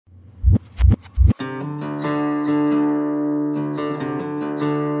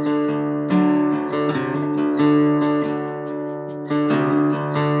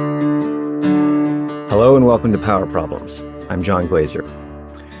welcome to Power Problems. I'm John Glazer.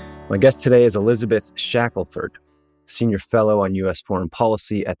 My guest today is Elizabeth Shackelford, Senior Fellow on U.S. Foreign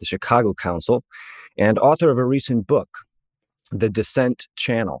Policy at the Chicago Council and author of a recent book, The Dissent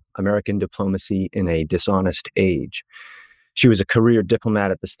Channel: American Diplomacy in a Dishonest Age. She was a career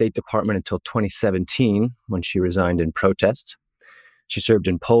diplomat at the State Department until 2017, when she resigned in protests. She served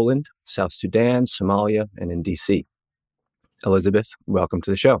in Poland, South Sudan, Somalia, and in D.C. Elizabeth, welcome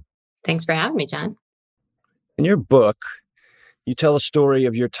to the show. Thanks for having me, John. In your book, you tell a story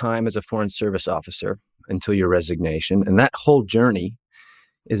of your time as a Foreign Service officer until your resignation, and that whole journey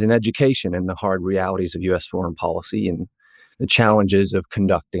is an education in the hard realities of U.S. foreign policy and the challenges of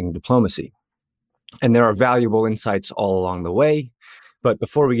conducting diplomacy. And there are valuable insights all along the way. But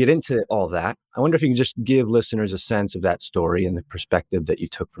before we get into all that, I wonder if you can just give listeners a sense of that story and the perspective that you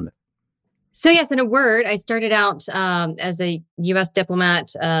took from it. So yes, in a word, I started out as a U.S.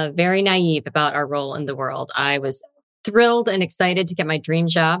 diplomat, very naive about our role in the world. I was thrilled and excited to get my dream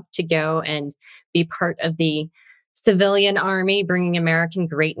job to go and be part of the civilian army, bringing American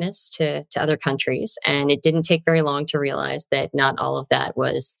greatness to other countries. And it didn't take very long to realize that not all of that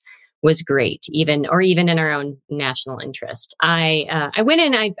was great, even in our own national interest. I went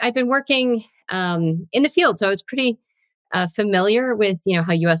in. I've been working in the field, so I was pretty familiar with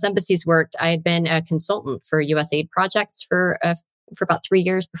how U.S. embassies worked. I had been a consultant for U.S. aid projects for about 3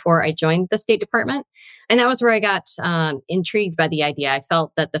 years before I joined the State Department, and that was where I got intrigued by the idea. I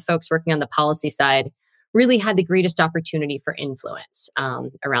felt that the folks working on the policy side really had the greatest opportunity for influence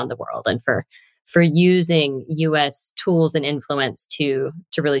around the world, and for using U.S. tools and influence to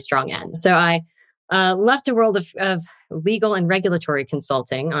really strong ends. So I left a world of legal and regulatory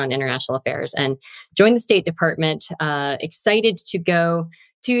consulting on international affairs and joined the State Department, excited to go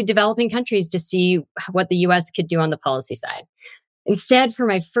to developing countries to see what the U.S. could do on the policy side. Instead, for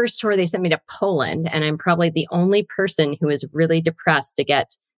my first tour, they sent me to Poland, and I'm probably the only person who was really depressed to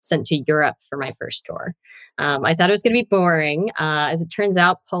get sent to Europe for my first tour. I thought it was going to be boring. As it turns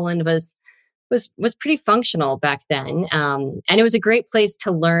out, Poland was pretty functional back then. And it was a great place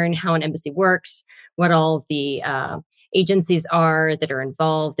to learn how an embassy works, what all of the agencies are that are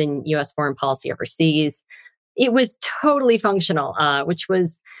involved in U.S. foreign policy overseas. It was totally functional, which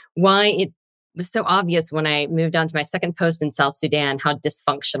was why it was so obvious when I moved on to my second post in South Sudan, how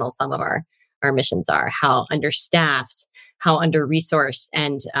dysfunctional some of our missions are, how understaffed, how under-resourced,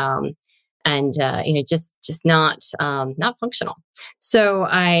 and just not functional. So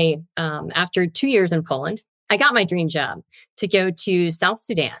I, after 2 years in Poland, I got my dream job to go to South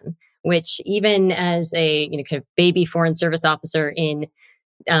Sudan, which even as a kind of baby Foreign Service officer in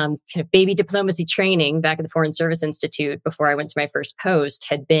kind of baby diplomacy training back at the Foreign Service Institute before I went to my first post,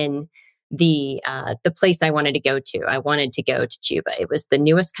 had been the place I wanted to go to. I wanted to go to Juba. It was the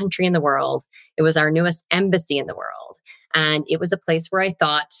newest country in the world. It was our newest embassy in the world. And it was a place where I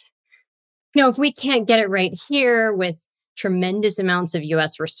thought, if we can't get it right here with tremendous amounts of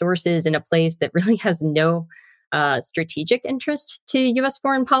U.S. resources in a place that really has no strategic interest to U.S.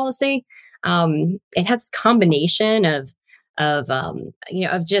 foreign policy, it has a combination of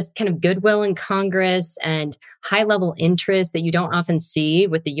just kind of goodwill in Congress and high level interest that you don't often see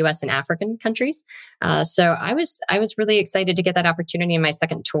with the U.S. and African countries. So I was really excited to get that opportunity in my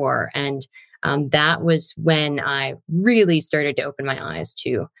second tour, and that was when I really started to open my eyes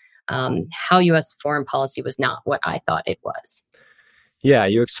to how U.S. foreign policy was not what I thought it was. Yeah,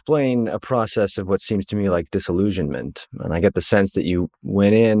 you explain a process of what seems to me like disillusionment. And I get the sense that you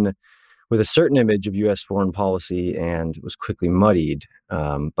went in with a certain image of U.S. foreign policy and was quickly muddied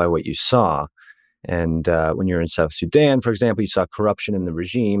by what you saw. And when you're in South Sudan, for example, you saw corruption in the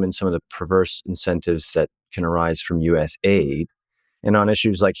regime and some of the perverse incentives that can arise from U.S. aid. And on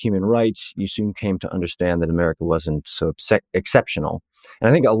issues like human rights, you soon came to understand that America wasn't so exceptional. And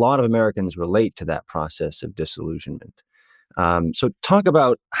I think a lot of Americans relate to that process of disillusionment. So talk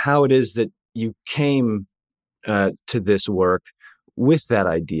about how it is that you came to this work with that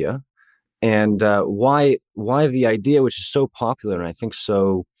idea, and why the idea, which is so popular and I think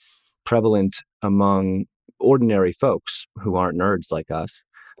so prevalent among ordinary folks who aren't nerds like us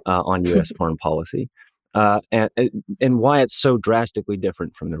on U.S. foreign policy, and why it's so drastically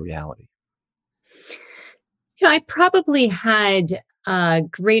different from the reality. I probably had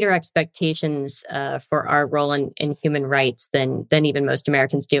greater expectations for our role in human rights than even most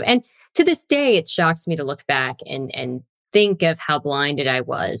Americans do. And to this day, it shocks me to look back and think of how blinded I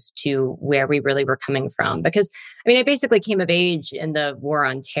was to where we really were coming from. Because, I basically came of age in the War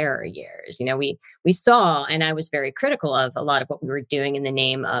on Terror years. We saw, and I was very critical of a lot of what we were doing in the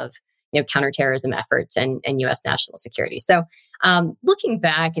name of counterterrorism efforts and U.S. national security. So looking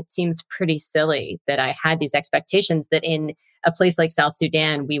back, it seems pretty silly that I had these expectations that in a place like South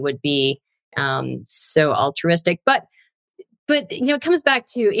Sudan, we would be so altruistic. But it comes back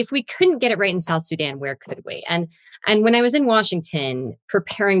to, if we couldn't get it right in South Sudan, where could we? And when I was in Washington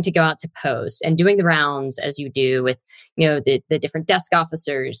preparing to go out to post and doing the rounds as you do with the different desk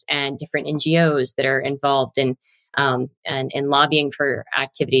officers and different NGOs that are involved in and lobbying for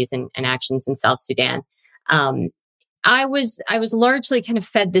activities and actions in South Sudan, I was largely kind of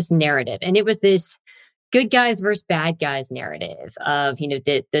fed this narrative, and it was this good guys versus bad guys narrative of,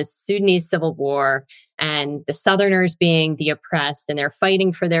 the Sudanese civil war and the Southerners being the oppressed and they're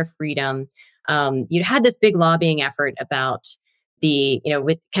fighting for their freedom. You had this big lobbying effort about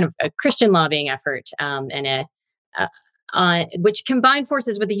with kind of a Christian lobbying effort and which combined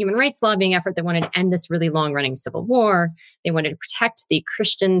forces with the human rights lobbying effort that wanted to end this really long-running civil war. They wanted to protect the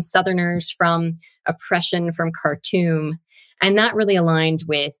Christian Southerners from oppression from Khartoum. And that really aligned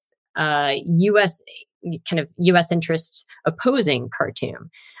with U.S. interests opposing Khartoum.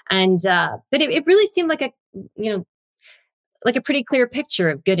 And but it really seemed like a pretty clear picture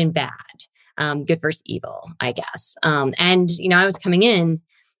of good and bad, good versus evil, I guess. And I was coming in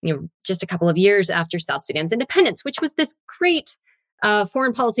just a couple of years after South Sudan's independence, which was this great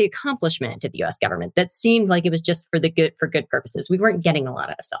foreign policy accomplishment of the U.S. government that seemed like it was just for good purposes. We weren't getting a lot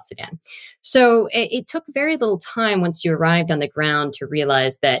out of South Sudan. So it took very little time once you arrived on the ground to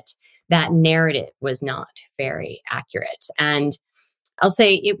realize that narrative was not very accurate. And I'll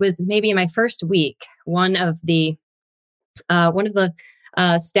say it was maybe in my first week, one of the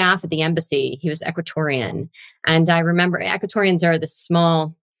staff at the embassy, he was Equatorian. And I remember Equatorians are the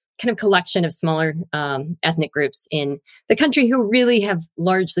small kind of collection of smaller ethnic groups in the country who really have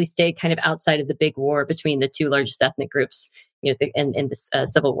largely stayed kind of outside of the big war between the two largest ethnic groups, in this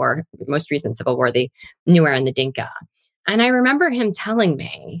civil war, most recent civil war, the Nuer and the Dinka. And I remember him telling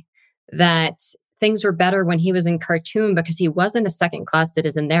me that things were better when he was in Khartoum because he wasn't a second-class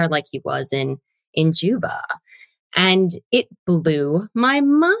citizen there like he was in Juba. And it blew my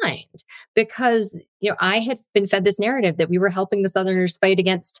mind because, I had been fed this narrative that we were helping the Southerners fight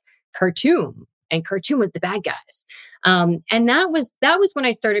against Khartoum, and Khartoum was the bad guys. And that was when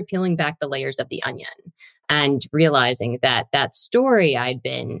I started peeling back the layers of the onion and realizing that story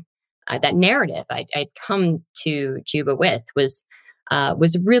that narrative I'd come to Juba with was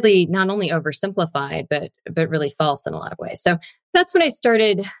really not only oversimplified, but really false in a lot of ways. So that's when I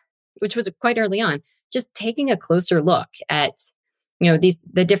started, which was quite early on, just taking a closer look at,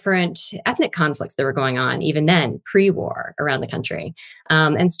 the different ethnic conflicts that were going on, even then, pre-war around the country,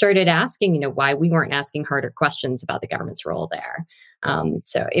 and started asking, why we weren't asking harder questions about the government's role there.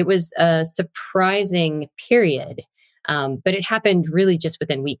 So it was a surprising period, but it happened really just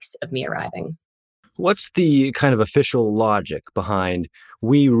within weeks of me arriving. What's the kind of official logic behind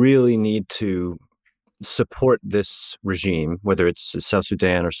we really need to support this regime, whether it's South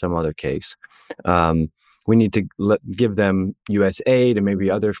Sudan or some other case? We need to give them U.S. aid and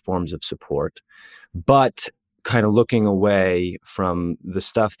maybe other forms of support, but kind of looking away from the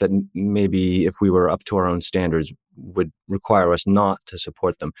stuff that maybe if we were up to our own standards would require us not to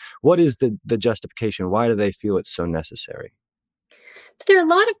support them. What is the justification? Why do they feel it's so necessary? So there are a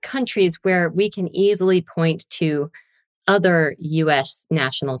lot of countries where we can easily point to other U.S.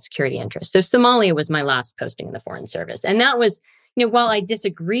 national security interests. So Somalia was my last posting in the Foreign Service. And that was, while I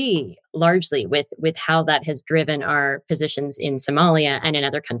disagree largely with how that has driven our positions in Somalia and in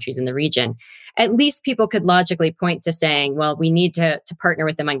other countries in the region, at least people could logically point to saying, well, we need to partner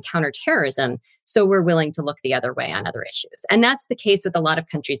with them on counterterrorism, so we're willing to look the other way on other issues. And that's the case with a lot of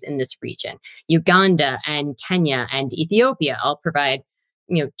countries in this region. Uganda and Kenya and Ethiopia all provide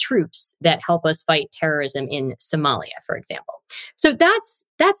troops that help us fight terrorism in Somalia, for example. So that's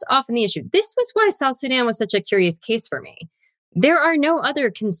often the issue. This was why South Sudan was such a curious case for me. There are no other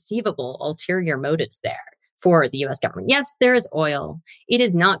conceivable ulterior motives there for the U.S. government. Yes, there is oil. It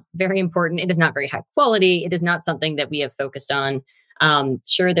is not very important. It is not very high quality. It is not something that we have focused on.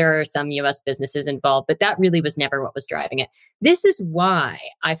 Sure, there are some U.S. businesses involved, but that really was never what was driving it. This is why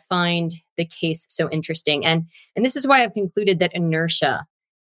I find the case so interesting. And this is why I've concluded that inertia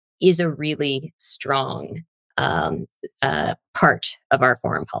is a really strong part of our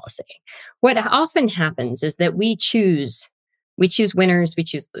foreign policy. What often happens is that we choose winners, we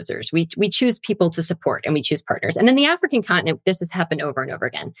choose losers, we choose people to support, and we choose partners. And in the African continent, this has happened over and over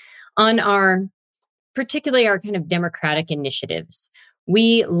again. On particularly our kind of democratic initiatives,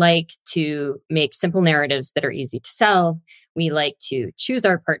 We like to make simple narratives that are easy to sell. We like to choose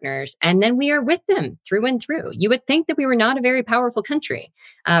our partners, and then we are with them through and through. You would think that we were not a very powerful country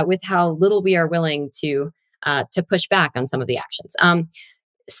with how little we are willing to push back on some of the actions.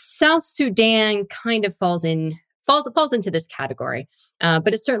 South Sudan kind of falls into this category,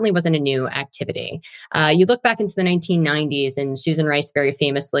 but it certainly wasn't a new activity. You look back into the 1990s, and Susan Rice very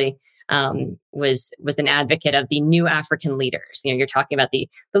famously was an advocate of the new African leaders. You're talking about the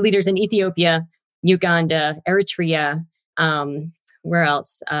leaders in Ethiopia, Uganda, Eritrea, where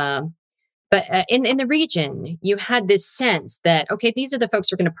else? But in the region, you had this sense that, okay, these are the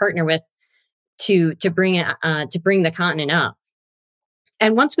folks we're going to partner with to bring the continent up.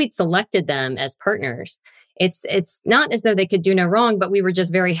 And once we'd selected them as partners, it's not as though they could do no wrong, but we were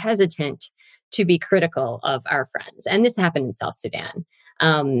just very hesitant to be critical of our friends. And this happened in South Sudan.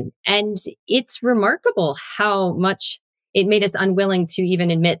 And it's remarkable how much it made us unwilling to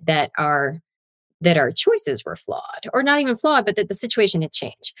even admit that our choices were flawed, or not even flawed, but that the situation had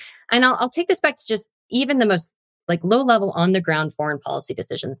changed. And I'll take this back to just even the most like low level on the ground foreign policy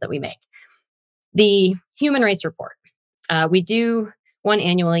decisions that we make. The Human Rights Report. We do one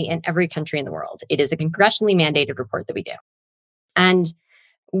annually in every country in the world. It is a congressionally mandated report that we do. And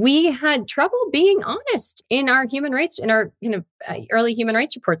we had trouble being honest in our early human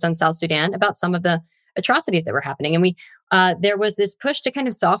rights reports on South Sudan about some of the atrocities that were happening. And there was this push to kind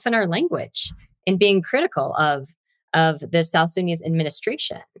of soften our language in being critical of the South Sudanese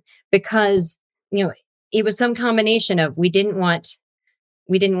administration, because it was some combination of we didn't want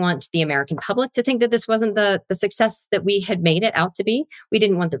the American public to think that this wasn't the success that we had made it out to be. We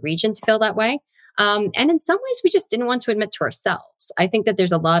didn't want the region to feel that way. And in some ways, we just didn't want to admit to ourselves. I think that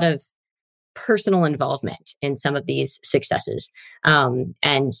there's a lot of personal involvement in some of these successes. And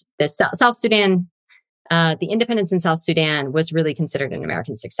the South Sudan, the independence in South Sudan was really considered an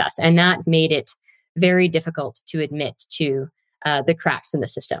American success. And that made it very difficult to admit to the cracks in the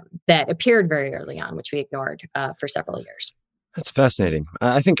system that appeared very early on, which we ignored for several years. That's fascinating.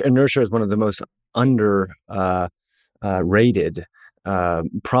 I think inertia is one of the most rated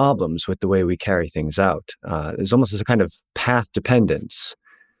problems with the way we carry things out. There's almost a kind of path dependence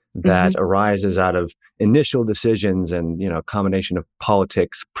that arises out of initial decisions and, a combination of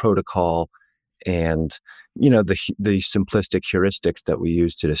politics, protocol, and, the simplistic heuristics that we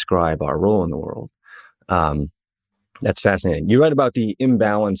use to describe our role in the world. That's fascinating. You write about the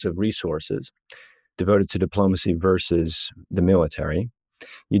imbalance of resources devoted to diplomacy versus the military.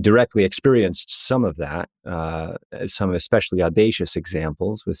 You directly experienced some of that, some especially audacious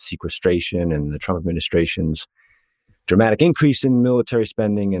examples with sequestration and the Trump administration's dramatic increase in military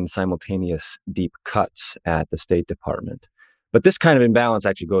spending and simultaneous deep cuts at the State Department. But this kind of imbalance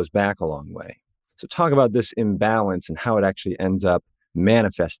actually goes back a long way. So talk about this imbalance and how it actually ends up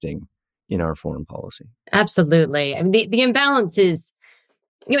manifesting in our foreign policy. Absolutely. I mean, the imbalance is,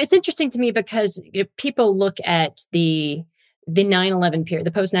 it's interesting to me because people look at the 9/11 period,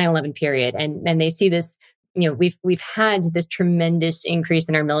 the post 9/11 period, and they see this. We've had this tremendous increase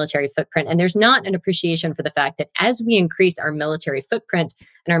in our military footprint, and there's not an appreciation for the fact that as we increase our military footprint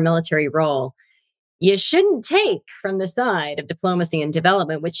and our military role, you shouldn't take from the side of diplomacy and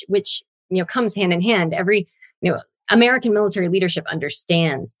development, which comes hand in hand. Every American military leadership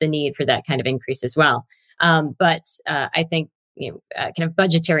understands the need for that kind of increase as well, but I think kind of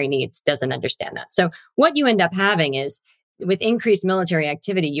budgetary needs doesn't understand that. So what you end up having is, with increased military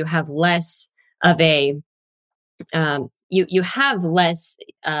activity, you have less of a you have less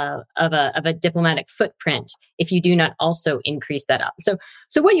of a diplomatic footprint if you do not also increase that up.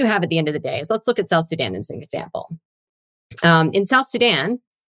 So what you have at the end of the day is, let's look at South Sudan as an example. In South Sudan,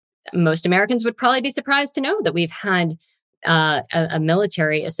 most Americans would probably be surprised to know that we've had a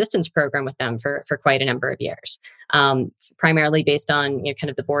military assistance program with them for quite a number of years, primarily based on kind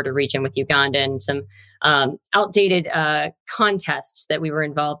of the border region with Uganda and some outdated contests that we were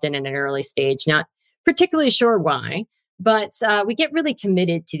involved in an early stage. Not particularly sure why, but we get really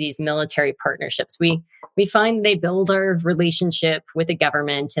committed to these military partnerships. We find they build our relationship with the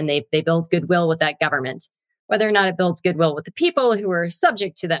government, and they build goodwill with that government. Whether or not it builds goodwill with the people who are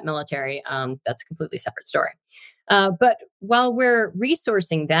subject to that military, that's a completely separate story. But while we're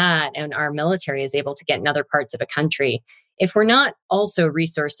resourcing that and our military is able to get in other parts of a country, if we're not also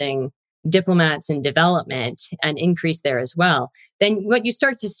resourcing diplomats and development and increase there as well, then what you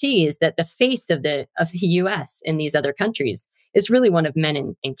start to see is that the face of the U.S. in these other countries is really one of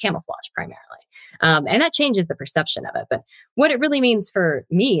men in camouflage primarily. And that changes the perception of it. But what it really means for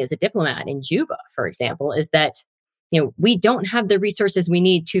me as a diplomat in Juba, for example, is that we don't have the resources we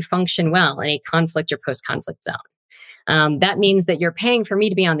need to function well in a conflict or post-conflict zone. That means that you're paying for me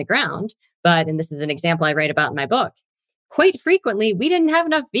to be on the ground. But, and this is an example I write about in my book, quite frequently, we didn't have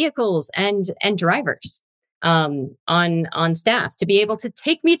enough vehicles and drivers on staff to be able to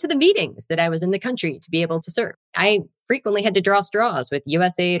take me to the meetings that I was in the country to be able to serve. I frequently had to draw straws with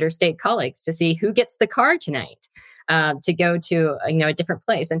USAID or state colleagues to see who gets the car tonight to go to a different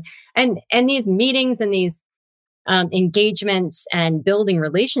place. And these meetings and these engagements and building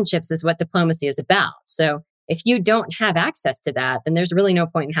relationships is what diplomacy is about. So if you don't have access to that, then there's really no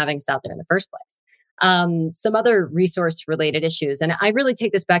point in having us out there in the first place. Some other resource related issues, and I really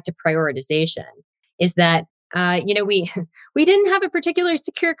take this back to prioritization, is that we didn't have a particularly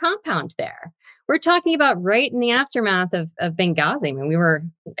secure compound there. We're talking about right in the aftermath of Benghazi. I mean, we were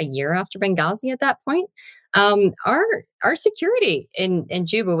a year after Benghazi at that point. Our security in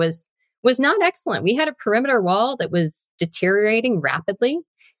Juba was not excellent. We had a perimeter wall that was deteriorating rapidly.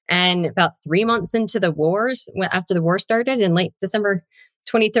 And about 3 months into the wars, after the war started in late December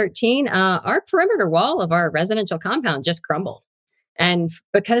 2013, our perimeter wall of our residential compound just crumbled. And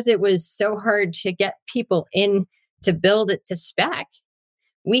because it was so hard to get people in to build it to spec,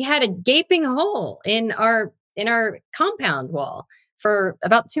 we had a gaping hole in our compound wall for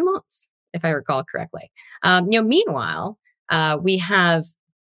about 2 months, if I recall correctly. Meanwhile, we have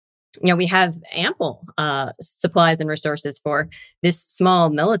ample supplies and resources for this small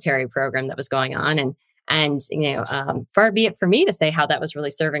military program that was going on, and far be it for me to say how that was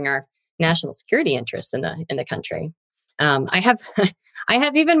really serving our national security interests in the country. I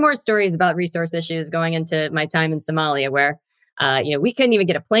have even more stories about resource issues going into my time in Somalia, where we couldn't even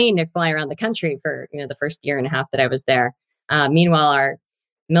get a plane to fly around the country for the first year and a half that I was there. Meanwhile, our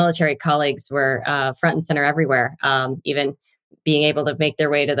military colleagues were front and center everywhere, even being able to make their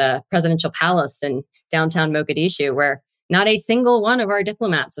way to the presidential palace in downtown Mogadishu, where not a single one of our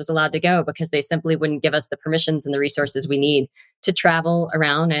diplomats was allowed to go because they simply wouldn't give us the permissions and the resources we need to travel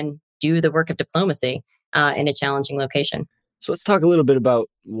around and do the work of diplomacy in a challenging location. So let's talk a little bit about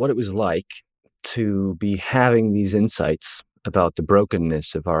what it was like to be having these insights about the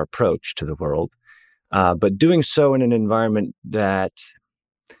brokenness of our approach to the world, but doing so in an environment that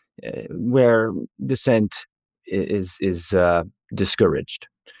where dissent is discouraged.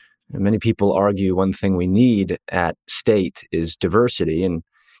 And many people argue one thing we need at state is diversity, and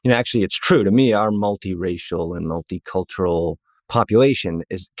actually it's true. To me, our multiracial and multicultural population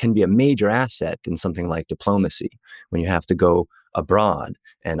can be a major asset in something like diplomacy when you have to go abroad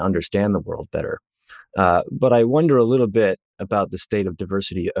and understand the world better. But I wonder a little bit about the state of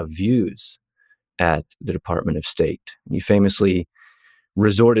diversity of views at the Department of State. You famously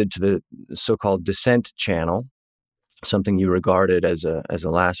resorted to the so-called dissent channel, something you regarded as a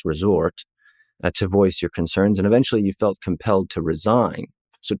last resort to voice your concerns, and eventually you felt compelled to resign.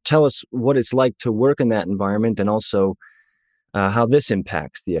 So tell us what it's like to work in that environment, and also how this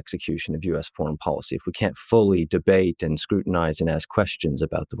impacts the execution of U.S. foreign policy if we can't fully debate and scrutinize and ask questions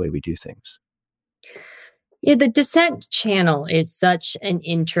about the way we do things. Yeah, the dissent channel is such an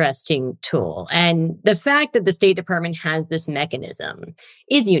interesting tool. And the fact that the State Department has this mechanism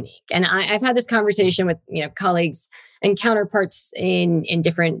is unique. And I've had this conversation with colleagues and counterparts in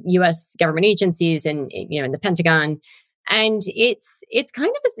different U.S. government agencies and in the Pentagon. And it's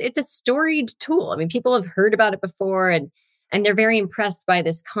kind of it's a storied tool. I mean, people have heard about it before, and they're very impressed by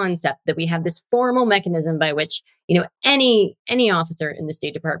this concept that we have this formal mechanism by which any officer in the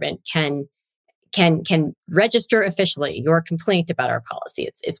State Department can register officially your complaint about our policy.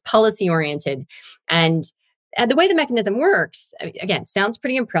 It's policy oriented, and the way the mechanism works, again, sounds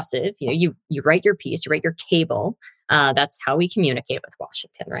pretty impressive. You write your piece, you write your cable. That's how we communicate with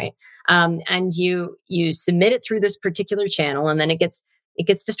Washington, right? And you submit it through this particular channel, and then it gets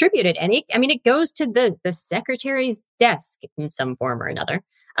distributed, and it goes to the secretary's desk in some form or another.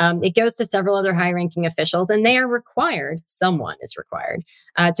 It goes to several other high-ranking officials, and someone is required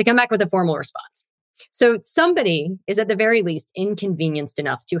to come back with a formal response. So somebody is at the very least inconvenienced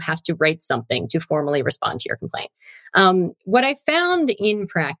enough to have to write something to formally respond to your complaint. What I found in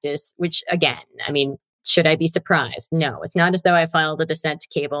practice, which again, should I be surprised? No, it's not as though I filed a dissent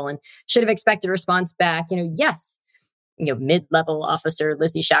cable and should have expected a response back. Yes. Mid-level officer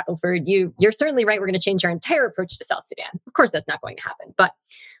Lizzie Shackelford, you're certainly right. We're going to change our entire approach to South Sudan. Of course, that's not going to happen. But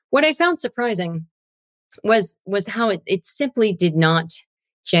what I found surprising was how it simply did not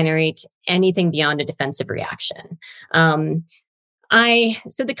generate anything beyond a defensive reaction. So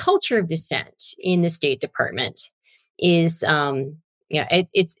the culture of dissent in the State Department is,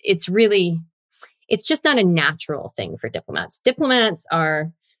 it's just not a natural thing for diplomats. Diplomats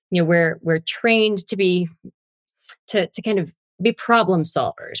are, we're trained to kind of be problem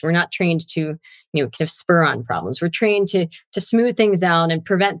solvers. We're not trained to, kind of spur on problems. We're trained to smooth things out and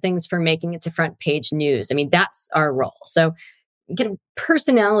prevent things from making it to front page news. I mean, that's our role. So, kind of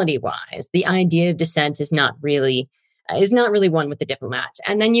personality wise, the idea of dissent is not really one with the diplomat.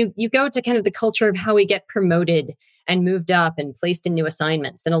 And then you go to kind of the culture of how we get promoted and moved up and placed in new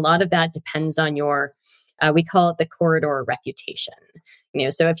assignments, and a lot of that depends on your we call it the corridor reputation.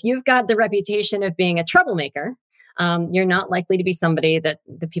 So if you've got the reputation of being a troublemaker, you're not likely to be somebody that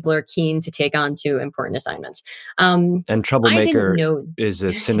the people are keen to take on to important assignments. And troublemaker is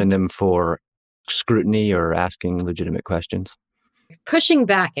a synonym for scrutiny or asking legitimate questions. Pushing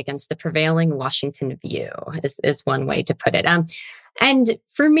back against the prevailing Washington view is one way to put it. And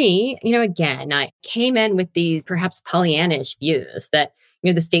for me, again, I came in with these perhaps Pollyannish views that,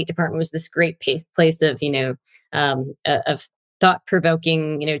 the State Department was this great place of, of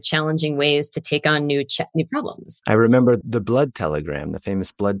thought-provoking, challenging ways to take on new problems. I remember the blood telegram, the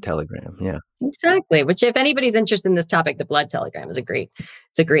famous blood telegram. Yeah, exactly. Which, if anybody's interested in this topic, the blood telegram is a great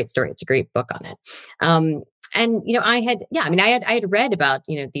story. It's a great book on it. And I had read about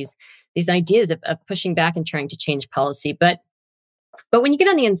these ideas of pushing back and trying to change policy, but when you get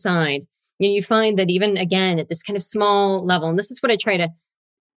on the inside, you find that even again at this kind of small level, and this is what I try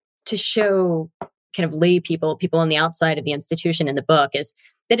to show kind of lay people on the outside of the institution in the book, is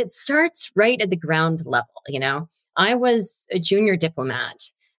that it starts right at the ground level. I was a junior diplomat,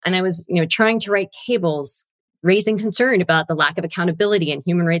 and I was trying to write cables raising concern about the lack of accountability and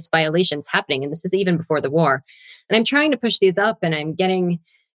human rights violations happening. And this is even before the war. And I'm trying to push these up, and I'm getting,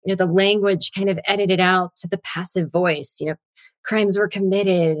 the language kind of edited out to the passive voice. Crimes were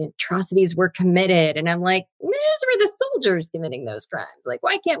committed, atrocities were committed. And I'm like, these were the soldiers committing those crimes. Like,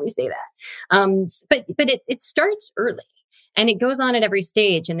 why can't we say that? But it starts early, and it goes on at every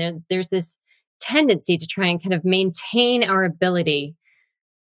stage. And there's this tendency to try and kind of maintain our ability,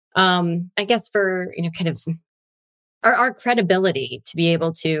 I guess, for, kind of our credibility to be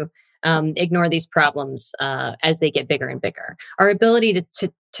able to ignore these problems as they get bigger and bigger. Our ability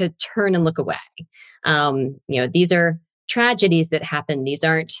to turn and look away. These are tragedies that happen. These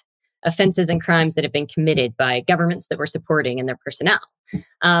aren't offenses and crimes that have been committed by governments that we're supporting and their personnel.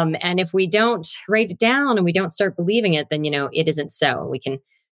 And if we don't write it down and we don't start believing it, then, it isn't so. We can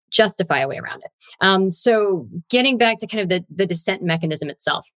justify a way around it. So getting back to kind of the dissent mechanism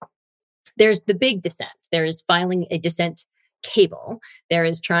itself, there's the big dissent. There is filing a dissent cable. There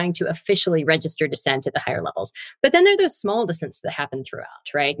is trying to officially register dissent at the higher levels. But then there are those small dissents that happen throughout,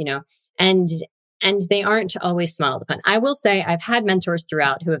 right? And they aren't always smiled upon. I will say I've had mentors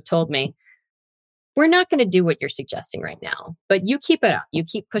throughout who have told me, we're not going to do what you're suggesting right now, but you keep it up. You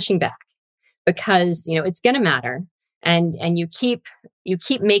keep pushing back because, it's going to matter. And you keep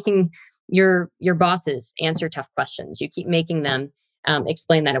making your bosses answer tough questions. You keep making them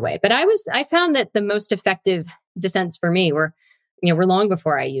explain that away. But I found that the most effective dissents for me were long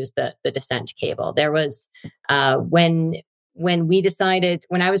before I used the dissent cable. There was when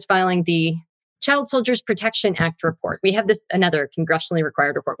I was filing the Child Soldiers Protection Act report. We have another congressionally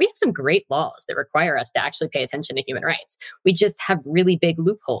required report. We have some great laws that require us to actually pay attention to human rights. We just have really big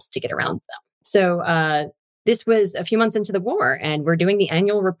loopholes to get around them. So this was a few months into the war, and we're doing the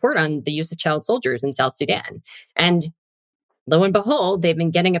annual report on the use of child soldiers in South Sudan. And lo and behold, they've been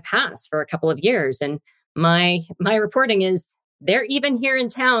getting a pass for a couple of years. And my reporting is they're even here in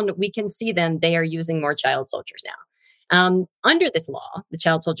town. We can see them. They are using more child soldiers now. Under this law, the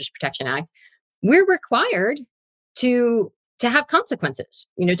Child Soldiers Protection Act, we're required to have consequences,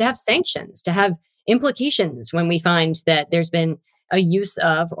 to have sanctions, to have implications when we find that there's been a use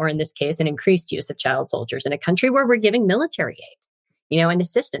of, or in this case, an increased use of child soldiers in a country where we're giving military aid, and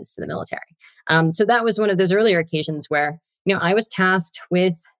assistance to the military. So that was one of those earlier occasions where, I was tasked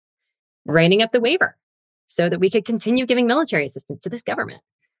with writing up the waiver so that we could continue giving military assistance to this government.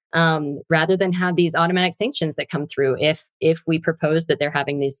 Rather than have these automatic sanctions that come through if we propose that they're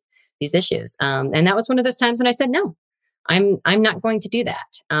having these issues. And that was one of those times when I said, no, I'm not going to do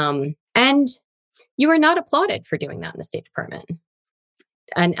that. And you are not applauded for doing that in the State Department.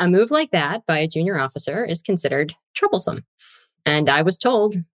 And a move like that by a junior officer is considered troublesome. And I was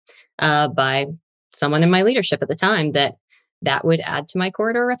told by someone in my leadership at the time that would add to my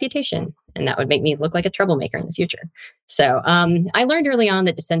corridor reputation, and that would make me look like a troublemaker in the future. So I learned early on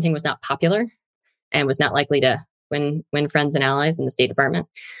that dissenting was not popular and was not likely to win friends and allies in the State Department.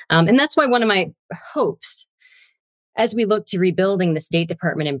 And that's why one of my hopes, as we look to rebuilding the State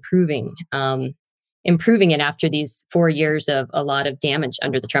Department, improving it after these 4 years of a lot of damage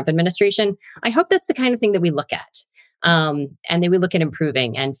under the Trump administration, I hope that's the kind of thing that we look at. And that we look at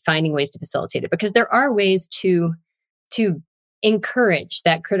improving and finding ways to facilitate it, because there are ways to encourage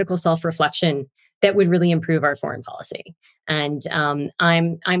that critical self-reflection that would really improve our foreign policy. And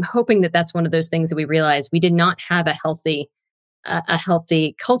I'm hoping that that's one of those things that we realize we did not have a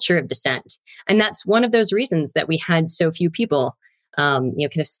healthy culture of dissent, and that's one of those reasons that we had so few people, kind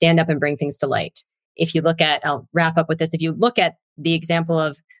of stand up and bring things to light. If you look at, I'll wrap up with this. If you look at the example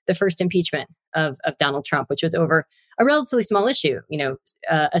of the first impeachment of Donald Trump, which was over a relatively small issue,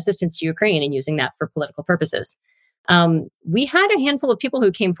 assistance to Ukraine and using that for political purposes. We had a handful of people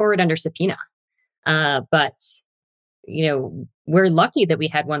who came forward under subpoena. But we're lucky that we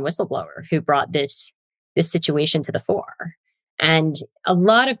had one whistleblower who brought this situation to the fore. And a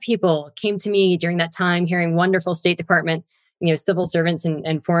lot of people came to me during that time, hearing wonderful State Department, civil servants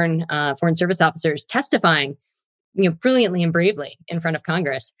and foreign service officers testifying, brilliantly and bravely in front of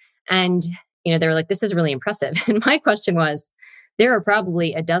Congress. And, they were like, this is really impressive. And my question was, there are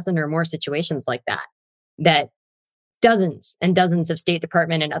probably a dozen or more situations like that dozens and dozens of State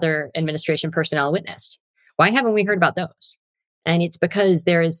Department and other administration personnel witnessed. Why haven't we heard about those? And it's because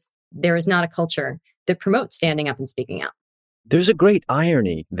there is not a culture that promotes standing up and speaking out. There's a great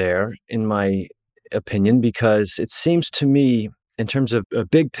irony there, in my opinion, because it seems to me, in terms of a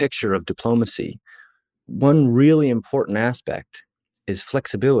big picture of diplomacy, one really important aspect is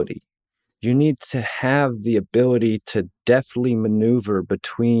flexibility. You need to have the ability to deftly maneuver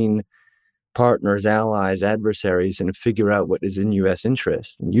between partners, allies, adversaries, and figure out what is in U.S.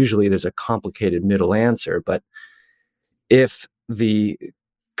 interest. And usually there's a complicated middle answer, but if the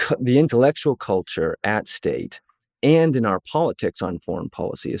intellectual culture at state and in our politics on foreign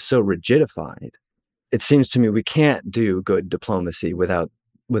policy is so rigidified, it seems to me we can't do good diplomacy without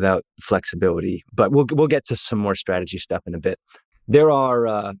flexibility. But we'll get to some more strategy stuff in a bit. There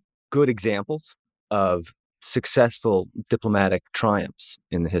are good examples of successful diplomatic triumphs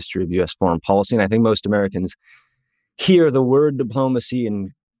in the history of U.S. foreign policy. And I think most Americans hear the word diplomacy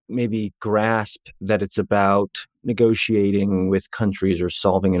and maybe grasp that it's about negotiating with countries or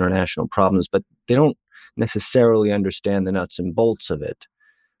solving international problems, but they don't necessarily understand the nuts and bolts of it.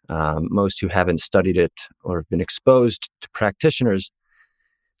 Most who haven't studied it or have been exposed to practitioners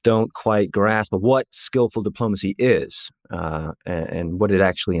don't quite grasp what skillful diplomacy is, and what it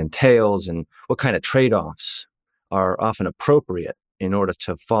actually entails, and what kind of trade-offs are often appropriate in order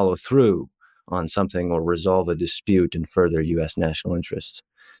to follow through on something or resolve a dispute and further U.S. national interests.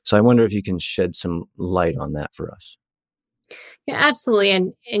 So I wonder if you can shed some light on that for us. Yeah, absolutely.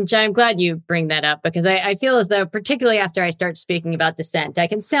 And John, I'm glad you bring that up, because I feel as though, particularly after I start speaking about dissent, I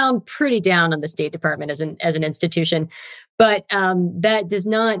can sound pretty down on the State Department as an institution, but that does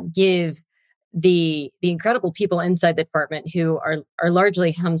not give the incredible people inside the department who are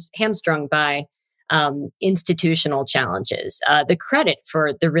largely hamstrung by institutional challenges the credit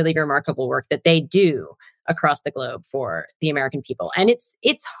for the really remarkable work that they do across the globe for the American people. And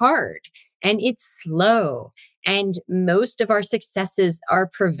it's hard and it's slow. And most of our successes are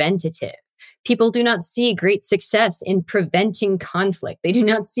preventative. People do not see great success in preventing conflict. They do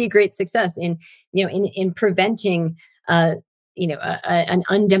not see great success in preventing an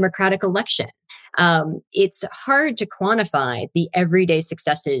undemocratic election. It's hard to quantify the everyday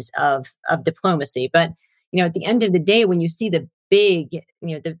successes of diplomacy, but at the end of the day, when you see the big,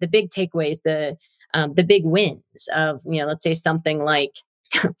 the big takeaways, the big wins of, let's say something like,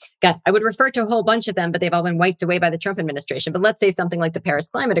 God, I would refer to a whole bunch of them, but they've all been wiped away by the Trump administration. But let's say something like the Paris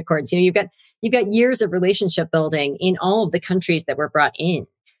Climate Accords. You've got years of relationship building in all of the countries that were brought in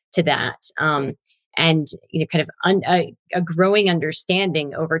to that, and kind of a growing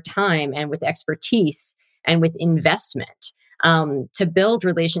understanding over time, and with expertise and with investment, to build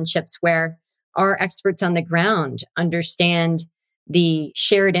relationships where our experts on the ground understand the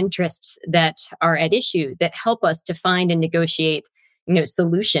shared interests that are at issue, that help us to find and negotiate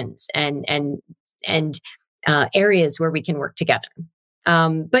solutions and areas where we can work together.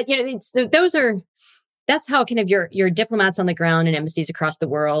 But that's how kind of your diplomats on the ground and embassies across the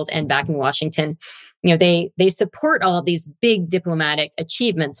world and back in Washington, they support all of these big diplomatic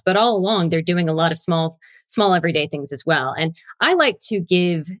achievements, but all along they're doing a lot of small everyday things as well. And I like to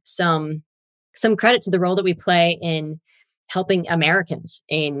give some credit to the role that we play in helping Americans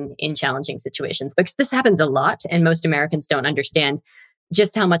in challenging situations, because this happens a lot and most Americans don't understand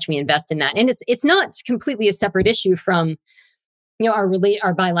just how much we invest in that. And it's not completely a separate issue from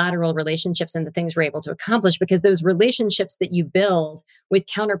our bilateral relationships and the things we're able to accomplish, because those relationships that you build with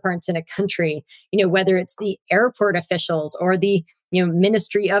counterparts in a country, whether it's the airport officials or the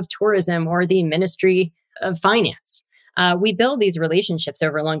Ministry of Tourism or the Ministry of Finance, we build these relationships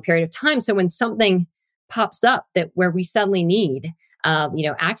over a long period of time. So when something pops up where we suddenly need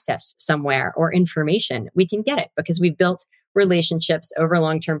access somewhere or information, we can get it because we've built relationships over a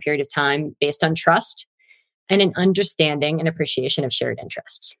long-term period of time based on trust and an understanding and appreciation of shared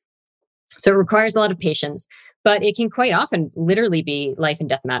interests. So it requires a lot of patience, but it can quite often literally be life and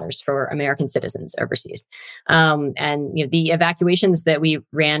death matters for American citizens overseas. And the evacuations that we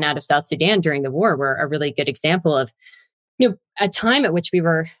ran out of South Sudan during the war were a really good example of a time at which we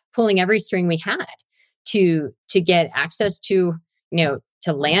were pulling every string we had to get access to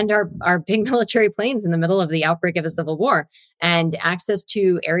land our big military planes in the middle of the outbreak of a civil war, and access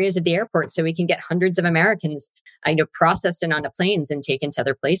to areas of the airport so we can get hundreds of Americans processed and onto planes and taken to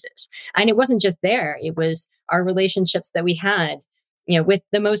other places. And it wasn't just there. It was our relationships that we had with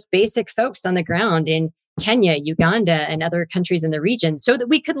the most basic folks on the ground in Kenya, Uganda, and other countries in the region, so that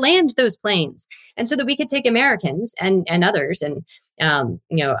we could land those planes and so that we could take Americans and others and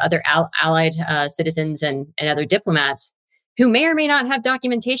other allied citizens and other diplomats who may or may not have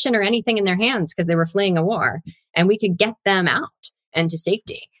documentation or anything in their hands because they were fleeing a war, and we could get them out and to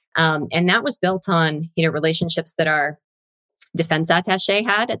safety. And that was built on relationships that our defense attaché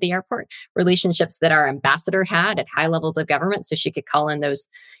had at the airport, relationships that our ambassador had at high levels of government, so she could call in those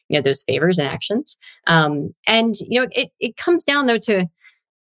favors and actions. It comes down though to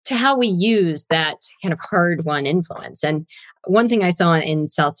how we use that kind of hard-won influence. And one thing I saw in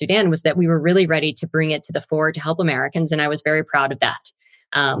South Sudan was that we were really ready to bring it to the fore to help Americans, and I was very proud of that.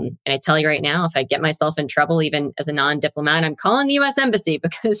 And I tell you right now, if I get myself in trouble, even as a non-diplomat, I'm calling the U.S. Embassy,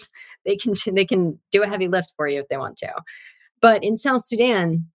 because they can do a heavy lift for you if they want to. But in South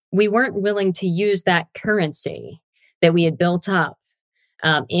Sudan, we weren't willing to use that currency that we had built up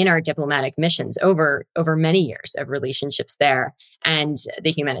in our diplomatic missions over many years of relationships there, and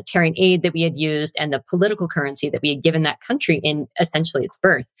the humanitarian aid that we had used and the political currency that we had given that country in essentially its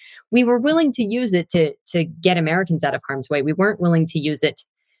birth. We were willing to use it to get Americans out of harm's way. We weren't willing to use it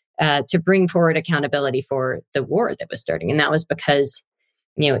to bring forward accountability for the war that was starting. And that was because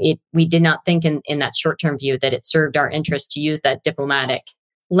we did not think in that short-term view that it served our interest to use that diplomatic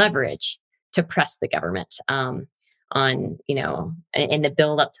leverage to press the government on in the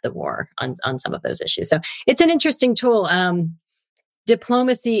build up to the war on some of those issues. So it's an interesting tool.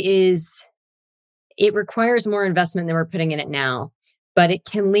 Diplomacy it requires more investment than we're putting in it now, but it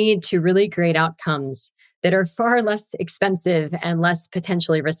can lead to really great outcomes that are far less expensive and less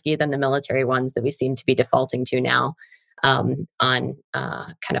potentially risky than the military ones that we seem to be defaulting to now. On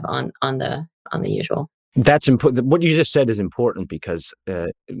the usual. That's important. What you just said is important because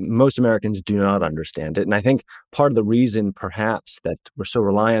most Americans do not understand it. And I think part of the reason perhaps that we're so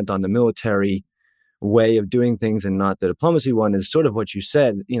reliant on the military way of doing things and not the diplomacy one is sort of what you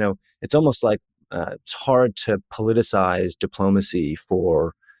said. It's almost like it's hard to politicize diplomacy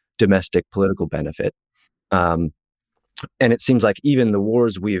for domestic political benefit. And it seems like even the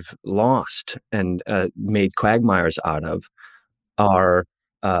wars we've lost and made quagmires out of are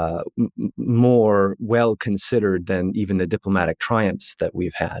more well considered than even the diplomatic triumphs that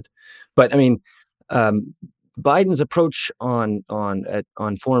we've had. But I mean, Biden's approach on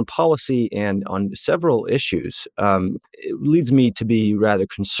foreign policy and on several issues it leads me to be rather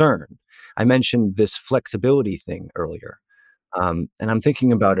concerned. I mentioned this flexibility thing earlier, and I'm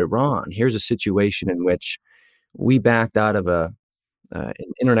thinking about Iran. Here's a situation in which we backed out of an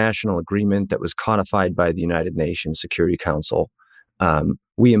international agreement that was codified by the United Nations Security Council.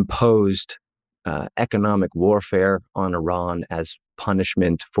 We imposed economic warfare on Iran as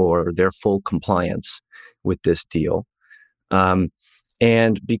punishment for their full compliance with this deal. And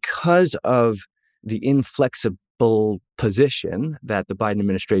because of the inflexible position that the Biden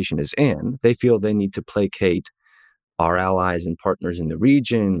administration is in, they feel they need to placate our allies and partners in the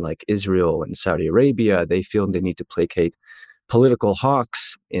region, like Israel and Saudi Arabia. They feel they need to placate political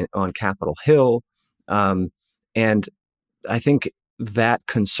hawks on Capitol Hill. And I think that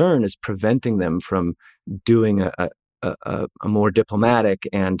concern is preventing them from doing a more diplomatic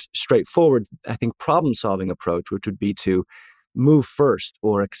and straightforward, I think, problem-solving approach, which would be to move first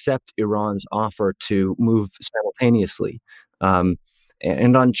or accept Iran's offer to move simultaneously.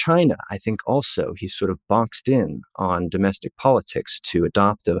 And on China, I think also he's sort of boxed in on domestic politics to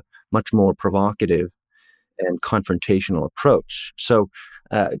adopt a much more provocative and confrontational approach. So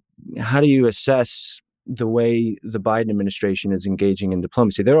how do you assess the way the Biden administration is engaging in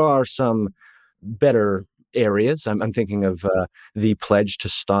diplomacy? There are some better areas. I'm thinking of the pledge to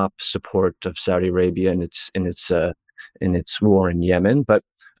stop support of Saudi Arabia in its war in Yemen. But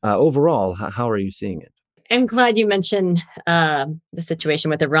overall, how are you seeing it? I'm glad you mentioned the situation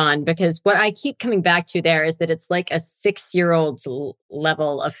with Iran, because what I keep coming back to there is that it's like a 6-year-old's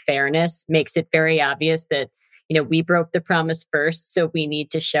level of fairness makes it very obvious that we broke the promise first, so we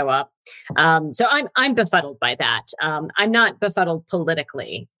need to show up. So I'm befuddled by that. I'm not befuddled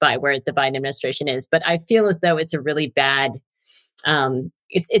politically by where the Biden administration is, but I feel as though it's a really bad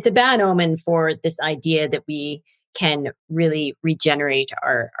it's a bad omen for this idea that we can really regenerate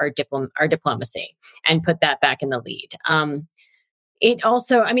our diplomacy and put that back in the lead. It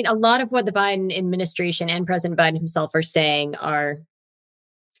also, I mean, a lot of what the Biden administration and President Biden himself are saying are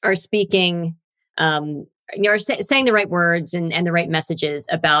speaking, are saying the right words and the right messages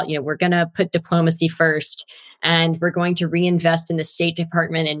about, we're going to put diplomacy first, and we're going to reinvest in the State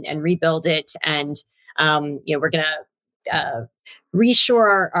Department and rebuild it, and we're going to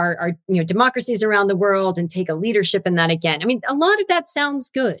reshore our democracies around the world and take a leadership in that again. I mean, a lot of that sounds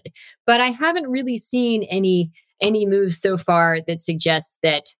good, but I haven't really seen any moves so far that suggests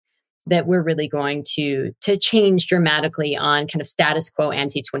that we're really going to change dramatically on kind of status quo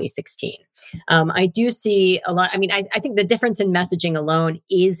ante-2016. I do see a lot. I mean, I think the difference in messaging alone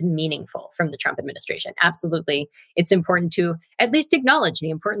is meaningful from the Trump administration. Absolutely. It's important to at least acknowledge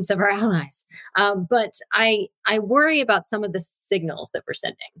the importance of our allies. But I worry about some of the signals that we're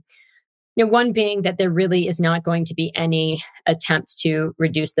sending. One being that there really is not going to be any attempt to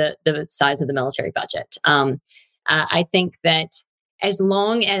reduce the size of the military budget. I think that as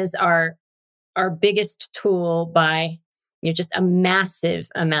long as our biggest tool by just a massive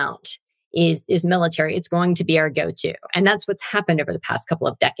amount is military, it's going to be our go-to. And that's what's happened over the past couple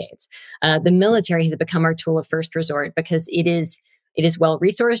of decades. The military has become our tool of first resort because it is well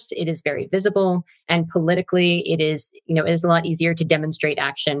resourced, it is very visible, and politically it is a lot easier to demonstrate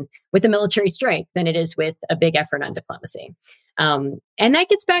action with a military strike than it is with a big effort on diplomacy. And that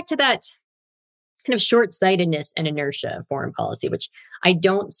gets back to that kind of short-sightedness and inertia of foreign policy, which I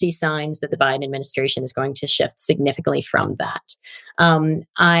don't see signs that the Biden administration is going to shift significantly from that.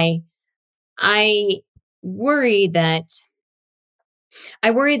 I worry that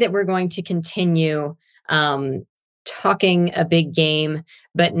we're going to continue talking a big game,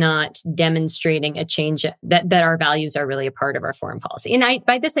 but not demonstrating a change that our values are really a part of our foreign policy. And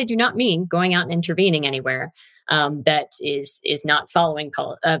by this, I do not mean going out and intervening anywhere that is not following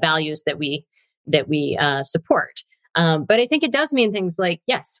values that we support. But I think it does mean things like,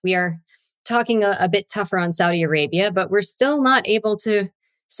 yes, we are talking a bit tougher on Saudi Arabia, but we're still not able to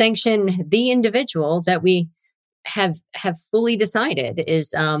sanction the individual that we have fully decided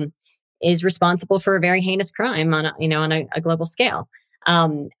is responsible for a very heinous crime on a global scale.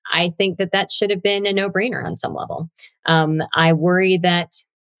 I think that should have been a no-brainer on some level. I worry that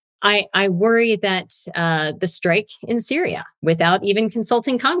the strike in Syria, without even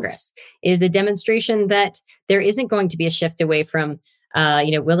consulting Congress, is a demonstration that there isn't going to be a shift away from,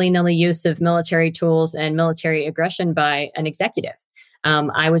 willy-nilly use of military tools and military aggression by an executive.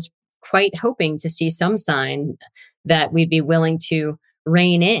 I was quite hoping to see some sign that we'd be willing to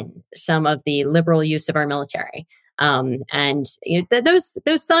rein in some of the liberal use of our military. Those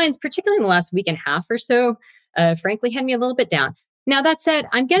signs, particularly in the last week and a half or so, frankly, had me a little bit down. Now, that said,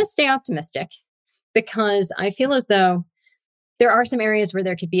 I'm going to stay optimistic because I feel as though there are some areas where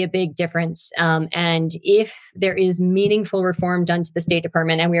there could be a big difference. And if there is meaningful reform done to the State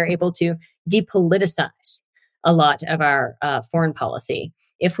Department and we are able to depoliticize a lot of our foreign policy,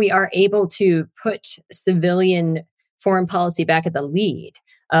 if we are able to put civilian foreign policy back at the lead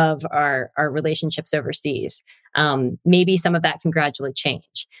of our relationships overseas, maybe some of that can gradually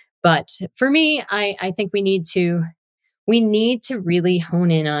change. But for me, I think we need to really hone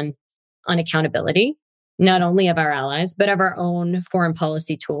in on accountability, not only of our allies, but of our own foreign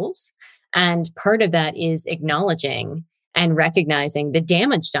policy tools. And part of that is acknowledging and recognizing the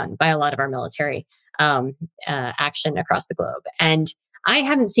damage done by a lot of our military action across the globe. And I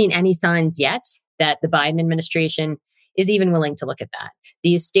haven't seen any signs yet that the Biden administration is even willing to look at that.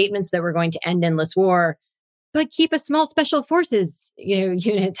 These statements that we're going to end endless war, but keep a small special forces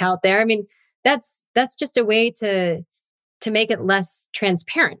unit out there. I mean, that's just a way to make it less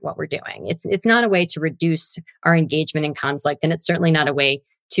transparent what we're doing. It's not a way to reduce our engagement in conflict, and it's certainly not a way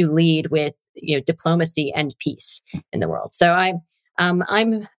to lead with diplomacy and peace in the world. So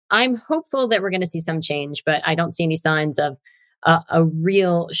I'm hopeful that we're going to see some change, but I don't see any signs of a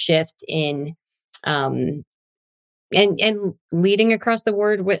real shift in and leading across the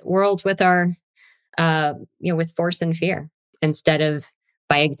world with our with force and fear instead of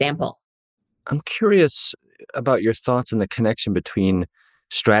by example. I'm curious about your thoughts on the connection between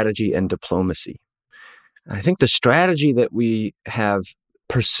strategy and diplomacy. I think the strategy that we have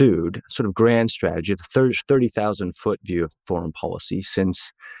pursued, sort of grand strategy, the 30,000-foot view of foreign policy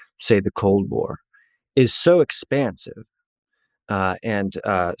since, say, the Cold War, is so expansive and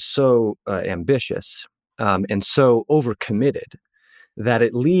so ambitious and so overcommitted that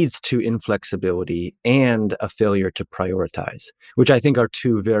it leads to inflexibility and a failure to prioritize, which I think are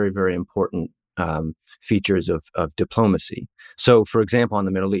two very, very important features of diplomacy. So, for example, on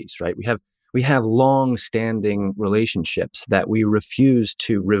the Middle East, right, we have long-standing relationships that we refuse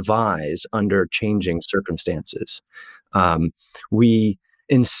to revise under changing circumstances. We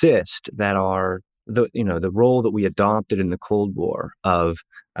insist that the role that we adopted in the Cold War of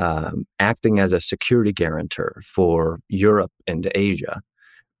acting as a security guarantor for Europe and Asia,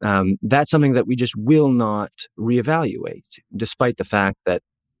 that's something that we just will not reevaluate, despite the fact that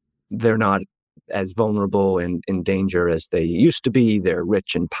they're not as vulnerable and in danger as they used to be. They're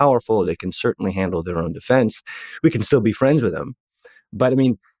rich and powerful. They can certainly handle their own defense. We can still be friends with them. But I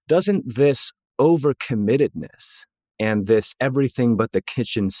mean, doesn't this overcommittedness and this everything but the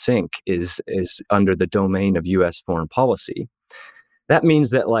kitchen sink is under the domain of U.S. foreign policy? That means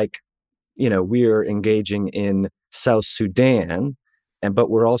that, we're engaging in South Sudan, but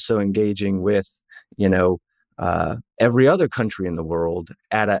we're also engaging with, every other country in the world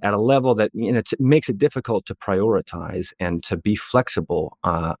at a level that it makes it difficult to prioritize and to be flexible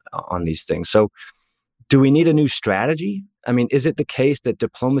on these things. So, do we need a new strategy? I mean, is it the case that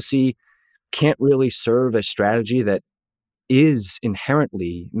diplomacy can't really serve a strategy that is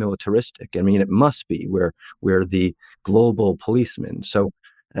inherently militaristic? I mean, it must be. We're the global policeman. So,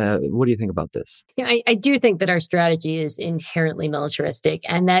 what do you think about this? Yeah, I do think that our strategy is inherently militaristic,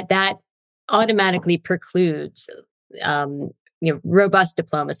 and that automatically precludes robust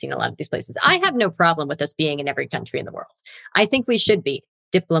diplomacy in a lot of these places. I have no problem with us being in every country in the world. I think we should be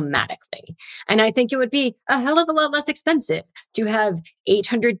diplomatically. And I think it would be a hell of a lot less expensive to have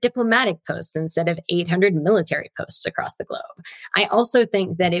 800 diplomatic posts instead of 800 military posts across the globe. I also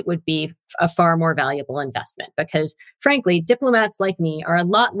think that it would be a far more valuable investment because, frankly, diplomats like me are a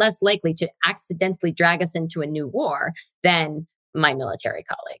lot less likely to accidentally drag us into a new war than my military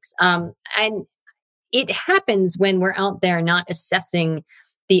colleagues. And it happens when we're out there not assessing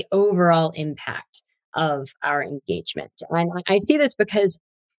the overall impact of our engagement. And I see this because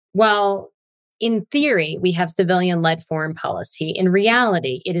while in theory we have civilian-led foreign policy, in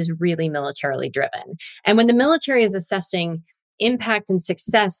reality it is really militarily driven. And when the military is assessing impact and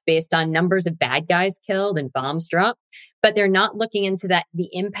success based on numbers of bad guys killed and bombs dropped, but they're not looking into the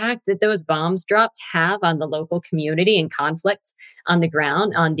impact that those bombs dropped have on the local community and conflicts on the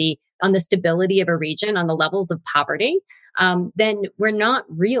ground, on the stability of a region, on the levels of poverty, then we're not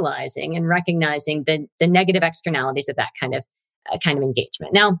realizing and recognizing the negative externalities of that kind of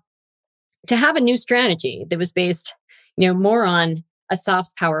engagement. Now, to have a new strategy that was based, more on a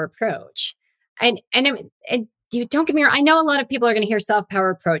soft power approach, and you don't get me wrong, I know a lot of people are going to hear soft power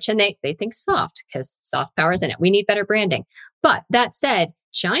approach and they think soft because soft power is in it. We need better branding. But that said,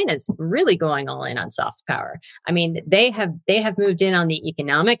 China's really going all in on soft power. I mean, they have moved in on the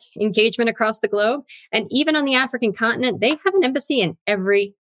economic engagement across the globe. And even on the African continent, they have an embassy in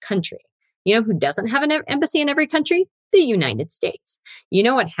every country. You know who doesn't have an embassy in every country? The United States. You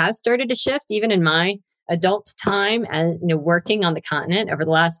know what has started to shift even in my adult time as working on the continent over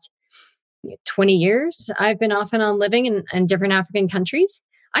the last 20 years, I've been off and on living in different African countries.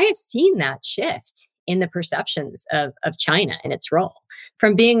 I have seen that shift in the perceptions of China and its role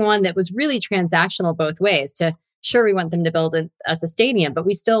from being one that was really transactional both ways to, sure, we want them to build us a stadium, but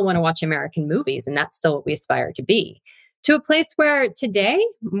we still want to watch American movies. And that's still what we aspire to be, to a place where today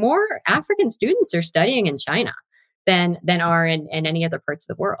more African students are studying in China than are in any other parts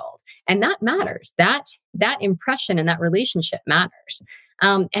of the world. And that matters. That impression and that relationship matters.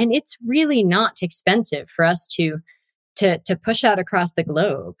 And it's really not expensive for us to push out across the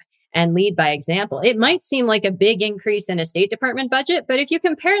globe and lead by example. It might seem like a big increase in a State Department budget, but if you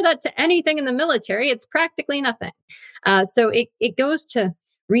compare that to anything in the military, it's practically nothing. So it goes to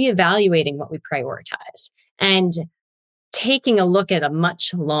reevaluating what we prioritize and taking a look at a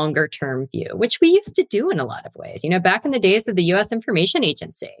much longer term view, which we used to do in a lot of ways. Back in the days of the U.S. Information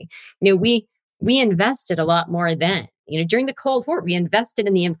Agency, we invested a lot more then. During the Cold War, we invested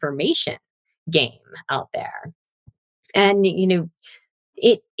in the information game out there. And,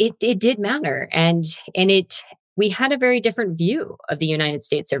 it did matter. And we had a very different view of the United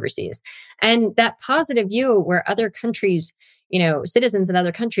States overseas. And that positive view where other countries, citizens in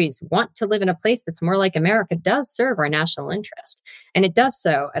other countries want to live in a place that's more like America does serve our national interest. And it does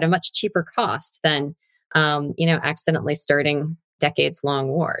so at a much cheaper cost than, accidentally starting decades-long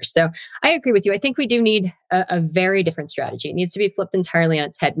wars. So I agree with you. I think we do need a very different strategy. It needs to be flipped entirely on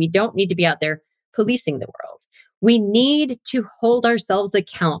its head. We don't need to be out there policing the world. We need to hold ourselves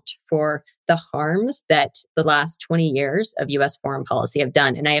account for the harms that the last 20 years of US foreign policy have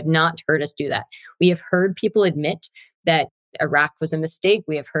done. And I have not heard us do that. We have heard people admit that Iraq was a mistake.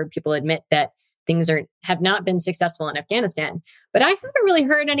 We have heard people admit that have not been successful in Afghanistan. But I haven't really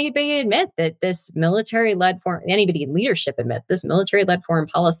heard anybody admit that anybody in leadership admit this military-led foreign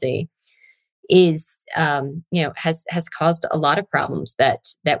policy is, has caused a lot of problems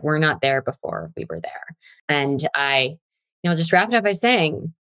that were not there before we were there. And I'll just wrap it up by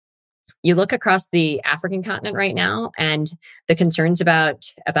saying, you look across the African continent right now, and the concerns about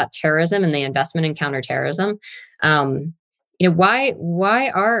terrorism and the investment in counterterrorism. Why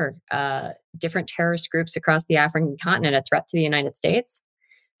are different terrorist groups across the African continent a threat to the United States?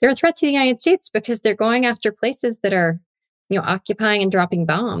 They're a threat to the United States because they're going after places that are, occupying and dropping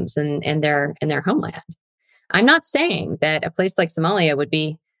bombs in their homeland. I'm not saying that a place like Somalia would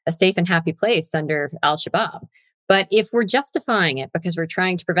be a safe and happy place under al-Shabaab. But if we're justifying it because we're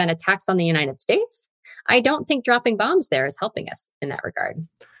trying to prevent attacks on the United States, I don't think dropping bombs there is helping us in that regard.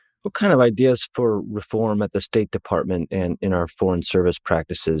 What kind of ideas for reform at the State Department and in our foreign service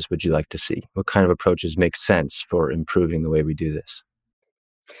practices would you like to see? What kind of approaches make sense for improving the way we do this?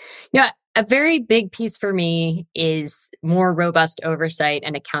 A very big piece for me is more robust oversight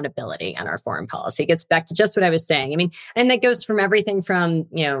and accountability on our foreign policy. It gets back to just what I was saying. And that goes from everything from,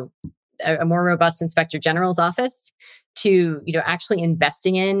 a more robust inspector general's office to, actually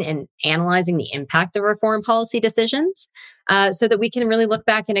investing in and analyzing the impact of our foreign policy decisions so that we can really look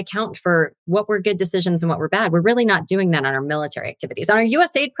back and account for what were good decisions and what were bad. We're really not doing that on our military activities. On our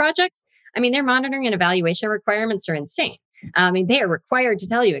USAID projects, their monitoring and evaluation requirements are insane. They are required to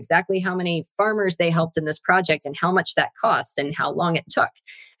tell you exactly how many farmers they helped in this project and how much that cost and how long it took.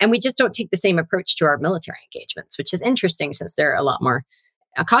 And we just don't take the same approach to our military engagements, which is interesting since they're a lot more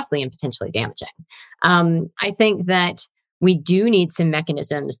costly and potentially damaging. I think that we do need some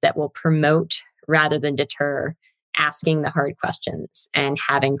mechanisms that will promote rather than deter asking the hard questions and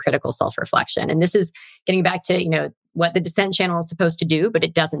having critical self-reflection. And this is getting back to, what the dissent channel is supposed to do, but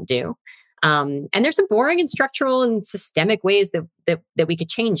it doesn't do. And there's some boring and structural and systemic ways that we could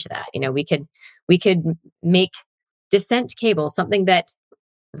change that. We could make dissent cable something that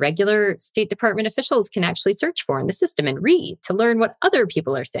regular State Department officials can actually search for in the system and read to learn what other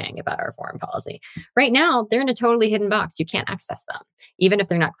people are saying about our foreign policy. Right now, they're in a totally hidden box. You can't access them, even if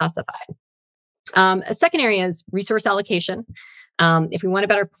they're not classified. A second area is resource allocation. If we want a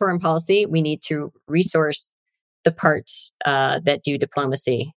better foreign policy, we need to resource the parts that do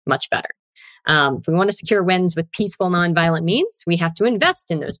diplomacy much better. If we want to secure wins with peaceful, nonviolent means, we have to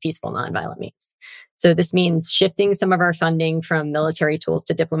invest in those peaceful, nonviolent means. So this means shifting some of our funding from military tools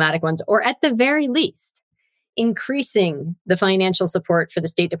to diplomatic ones, or at the very least, increasing the financial support for the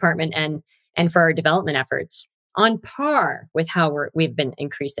State Department and for our development efforts on par with how we've been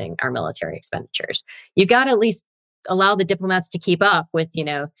increasing our military expenditures. You got to at least allow the diplomats to keep up with,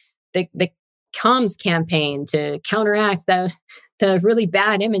 the comms campaign to counteract the really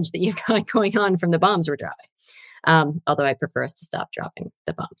bad image that you've got going on from the bombs we're dropping. Although I prefer us to stop dropping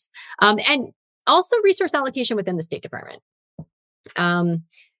the bombs. And also resource allocation within the State Department.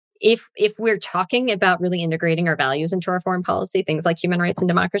 If we're talking about really integrating our values into our foreign policy, things like human rights and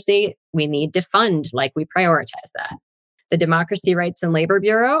democracy, we need to fund like we prioritize that. The Democracy, Rights, and Labor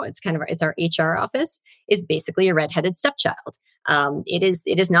Bureau, it's our HR office, is basically a redheaded stepchild. It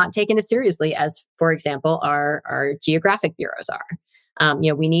is not taken as seriously as, for example, our geographic bureaus are.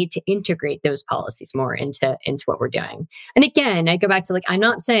 We need to integrate those policies more into what we're doing. And again, I go back to I'm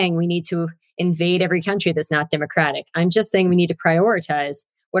not saying we need to invade every country that's not democratic. I'm just saying we need to prioritize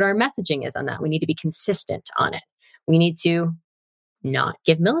what our messaging is on that. We need to be consistent on it. We need to not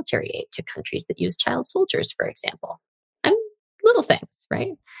give military aid to countries that use child soldiers, for example. Little things,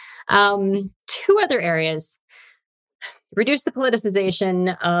 right? Two other areas: reduce the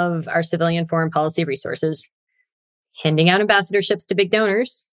politicization of our civilian foreign policy resources. Handing out ambassadorships to big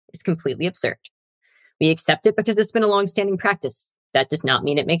donors is completely absurd. We accept it because it's been a longstanding practice. That does not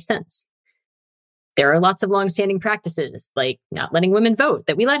mean it makes sense. There are lots of longstanding practices, like not letting women vote,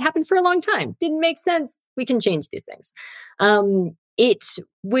 that we let happen for a long time. Didn't make sense. We can change these things. It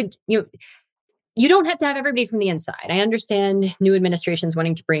would, you don't have to have everybody from the inside. I understand new administrations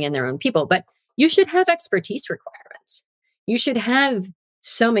wanting to bring in their own people, but you should have expertise requirements. You should have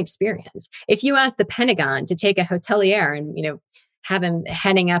some experience. If you ask the Pentagon to take a hotelier and, have him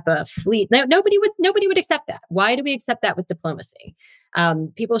heading up a fleet, nobody would accept that. Why do we accept that with diplomacy?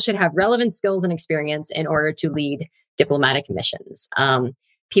 People should have relevant skills and experience in order to lead diplomatic missions.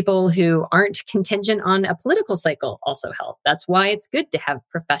 People who aren't contingent on a political cycle also help. That's why it's good to have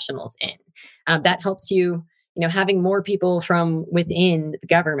professionals in. That helps you, having more people from within the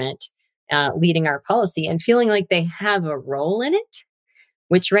government leading our policy and feeling like they have a role in it,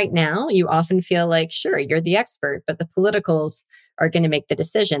 which right now you often feel like, sure, you're the expert, but the politicals are going to make the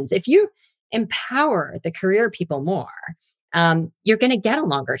decisions. If you empower the career people more, you're going to get a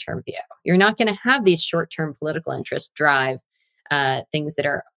longer term view. You're not going to have these short term political interests drive things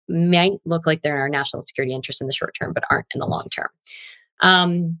that might look like they're in our national security interests in the short term, but aren't in the long term.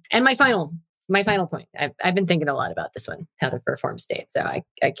 And my final point, I've been thinking a lot about this one, how to reform state. So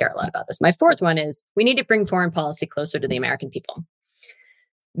I care a lot about this. My fourth one is we need to bring foreign policy closer to the American people.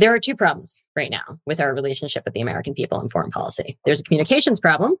 There are two problems right now with our relationship with the American people and foreign policy. There's a communications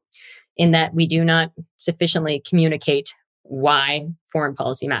problem in that we do not sufficiently communicate why foreign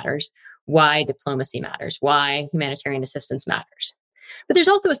policy matters, why diplomacy matters, why humanitarian assistance matters. But there's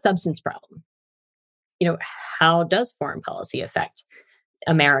also a substance problem. How does foreign policy affect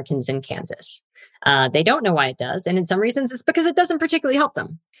Americans in Kansas? They don't know why it does. And in some reasons, it's because it doesn't particularly help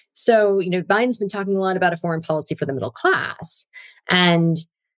them. So, Biden's been talking a lot about a foreign policy for the middle class. And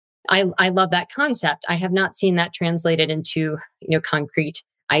I love that concept. I have not seen that translated into, concrete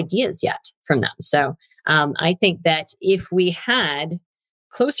ideas yet from them. So I think that if we had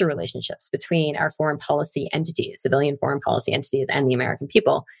closer relationships between our foreign policy entities, civilian foreign policy entities, and the American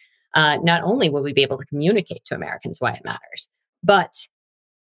people, not only will we be able to communicate to Americans why it matters, but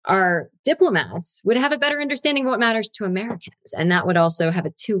our diplomats would have a better understanding of what matters to Americans. And that would also have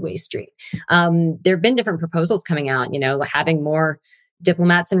a two-way street. There have been different proposals coming out, having more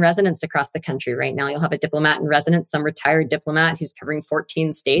diplomats in residence across the country. Right now, you'll have a diplomat in residence, some retired diplomat who's covering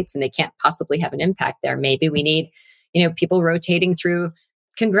 14 states, and they can't possibly have an impact there. Maybe we need, people rotating through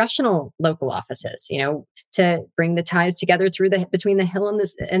congressional local offices, to bring the ties together between the Hill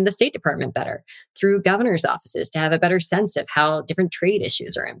and the State Department better, through governor's offices to have a better sense of how different trade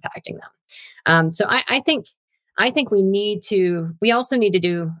issues are impacting them. So I think we also need to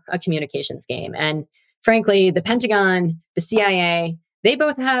do a communications game. And frankly, the Pentagon, the CIA, they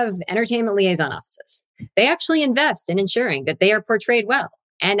both have entertainment liaison offices. They actually invest in ensuring that they are portrayed well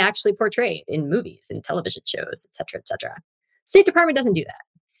and actually portrayed in movies and television shows, et cetera, et cetera. State Department doesn't do that.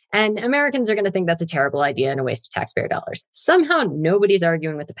 And Americans are going to think that's a terrible idea and a waste of taxpayer dollars. Somehow nobody's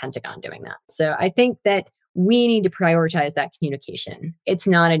arguing with the Pentagon doing that. So I think that we need to prioritize that communication. It's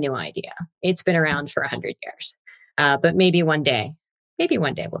not a new idea. It's been around for 100 years. But maybe one day we'll do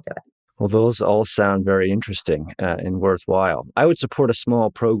it. Well, those all sound very interesting and worthwhile. I would support a small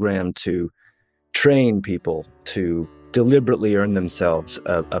program to train people to deliberately earn themselves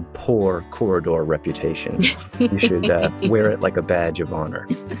a poor corridor reputation. You should wear it like a badge of honor.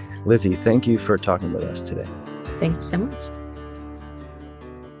 Lizzie, thank you for talking with us today. Thank you so much.